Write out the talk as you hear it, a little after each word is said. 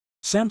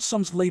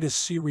Samsung's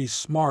latest series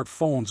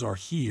smartphones are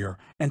here,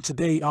 and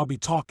today I'll be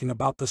talking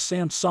about the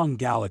Samsung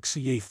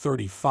Galaxy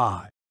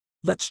A35.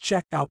 Let's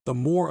check out the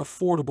more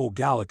affordable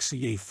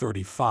Galaxy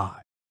A35.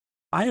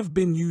 I have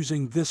been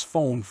using this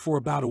phone for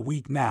about a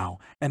week now,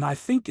 and I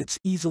think it's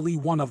easily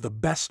one of the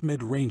best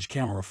mid-range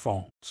camera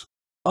phones.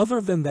 Other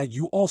than that,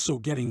 you also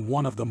getting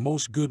one of the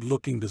most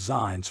good-looking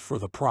designs for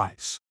the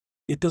price.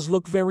 It does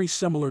look very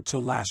similar to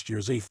last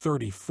year's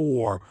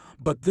A34,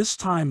 but this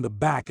time the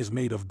back is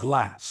made of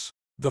glass.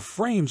 The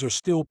frames are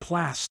still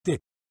plastic,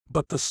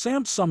 but the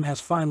Samsung has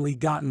finally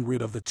gotten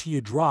rid of the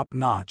teardrop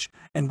notch,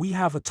 and we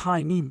have a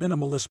tiny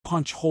minimalist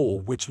punch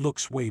hole which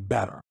looks way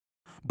better.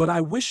 But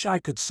I wish I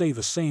could say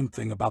the same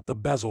thing about the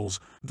bezels,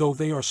 though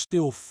they are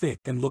still thick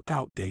and look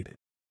outdated.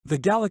 The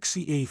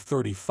Galaxy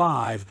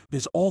A35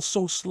 is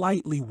also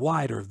slightly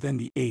wider than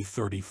the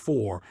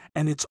A34,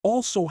 and it's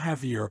also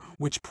heavier,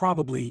 which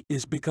probably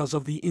is because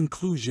of the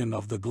inclusion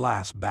of the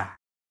glass back.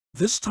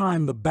 This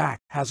time the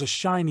back has a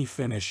shiny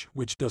finish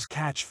which does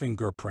catch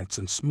fingerprints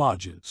and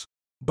smudges,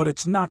 but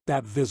it's not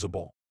that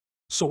visible.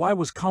 So I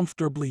was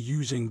comfortably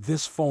using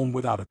this phone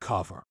without a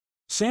cover.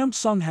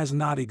 Samsung has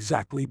not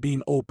exactly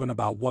been open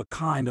about what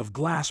kind of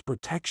glass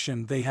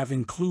protection they have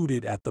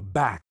included at the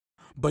back,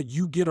 but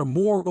you get a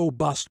more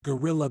robust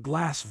Gorilla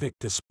Glass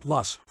Victus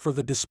Plus for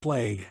the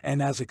display,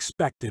 and as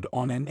expected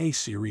on an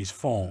A-series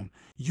phone,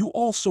 you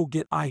also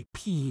get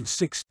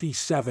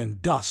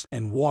IP67 dust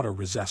and water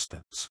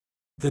resistance.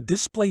 The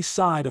display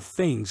side of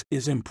things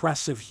is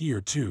impressive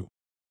here too.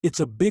 It's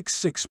a big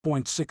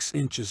 6.6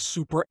 inches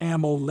Super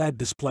AMOLED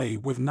display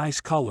with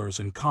nice colors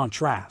and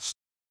contrast.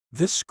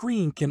 This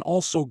screen can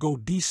also go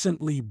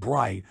decently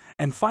bright,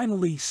 and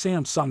finally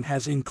Samsung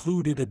has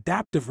included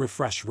adaptive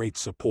refresh rate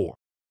support.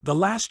 The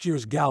last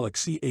year's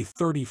Galaxy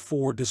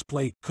A34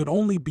 display could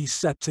only be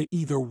set to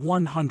either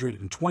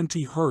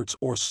 120 Hz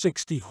or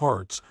 60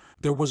 Hz.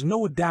 There was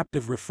no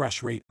adaptive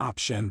refresh rate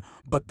option,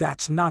 but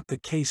that's not the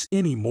case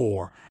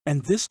anymore,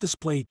 and this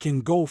display can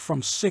go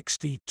from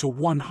 60 to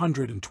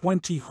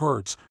 120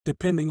 Hz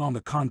depending on the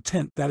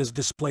content that is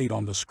displayed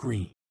on the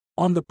screen.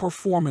 On the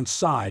performance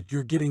side,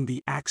 you're getting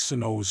the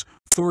Exynos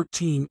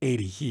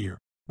 1380 here,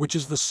 which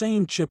is the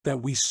same chip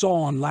that we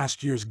saw on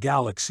last year's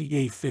Galaxy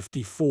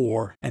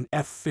A54 and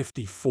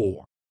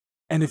F54.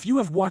 And if you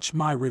have watched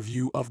my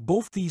review of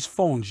both these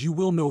phones, you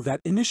will know that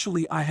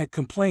initially I had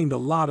complained a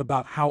lot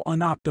about how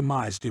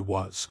unoptimized it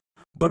was.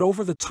 But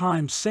over the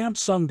time,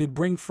 Samsung did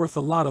bring forth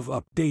a lot of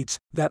updates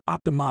that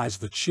optimized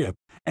the chip,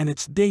 and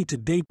its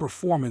day-to-day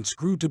performance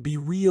grew to be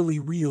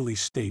really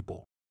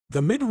stable.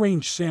 The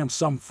mid-range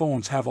Samsung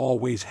phones have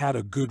always had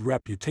a good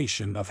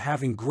reputation of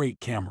having great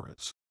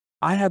cameras.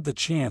 I had the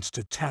chance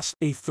to test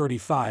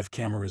A35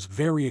 cameras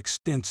very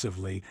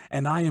extensively,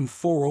 and I am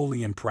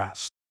thoroughly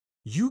impressed.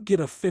 You get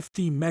a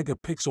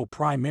 50-megapixel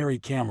primary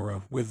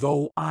camera with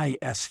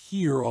OIS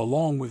here,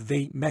 along with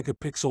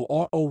 8-megapixel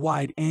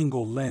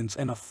auto-wide-angle lens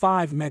and a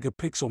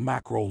 5-megapixel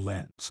macro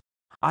lens.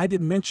 I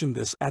did mention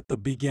this at the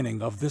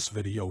beginning of this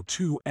video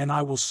too, and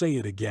I will say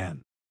it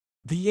again.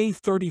 The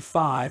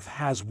A35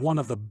 has one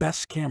of the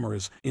best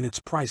cameras in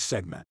its price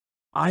segment.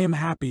 I am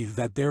happy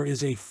that there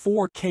is a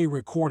 4K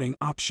recording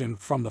option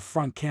from the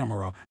front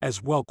camera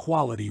as well.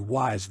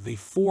 Quality-wise, the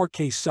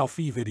 4K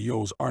selfie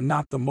videos are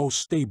not the most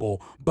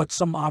stable, but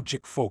some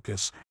object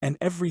focus, and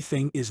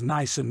everything is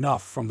nice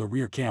enough from the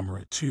rear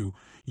camera too.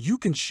 You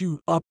can shoot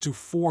up to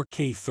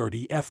 4K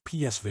 30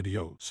 FPS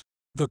videos.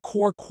 The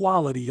core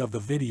quality of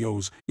the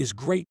videos is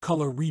great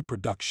color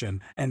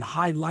reproduction, and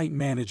highlight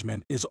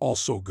management is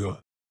also good.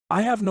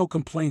 I have no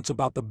complaints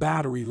about the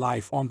battery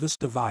life on this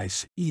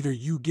device either.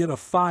 You get a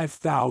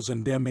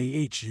 5000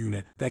 mAh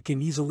unit that can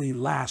easily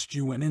last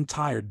you an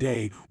entire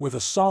day with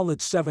a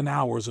solid 7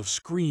 hours of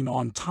screen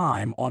on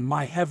time on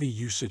my heavy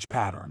usage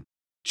pattern.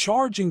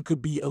 Charging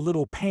could be a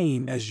little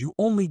pain as you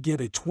only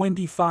get a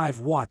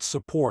 25-watt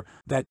support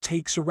that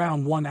takes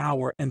around 1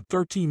 hour and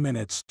 13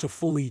 minutes to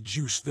fully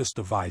juice this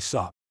device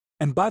up.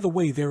 And by the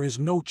way, there is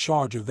no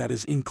charger that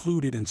is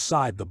included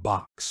inside the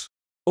box.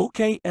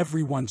 Okay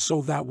everyone,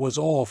 so that was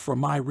all for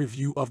my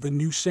review of the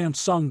new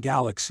Samsung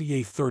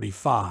Galaxy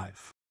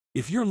A35.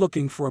 If you're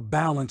looking for a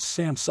balanced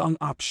Samsung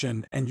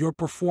option and your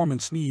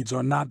performance needs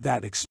are not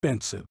that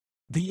expensive,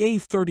 the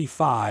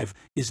A35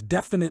 is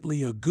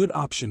definitely a good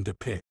option to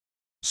pick.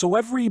 So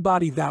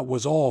everybody, that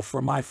was all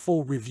for my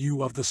full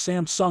review of the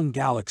Samsung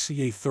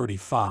Galaxy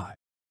A35.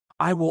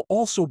 I will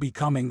also be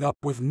coming up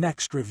with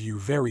next review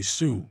very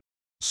soon,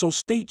 so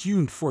stay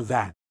tuned for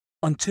that.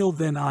 Until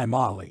then, I'm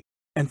Ollie.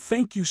 And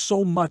thank you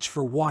so much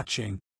for watching.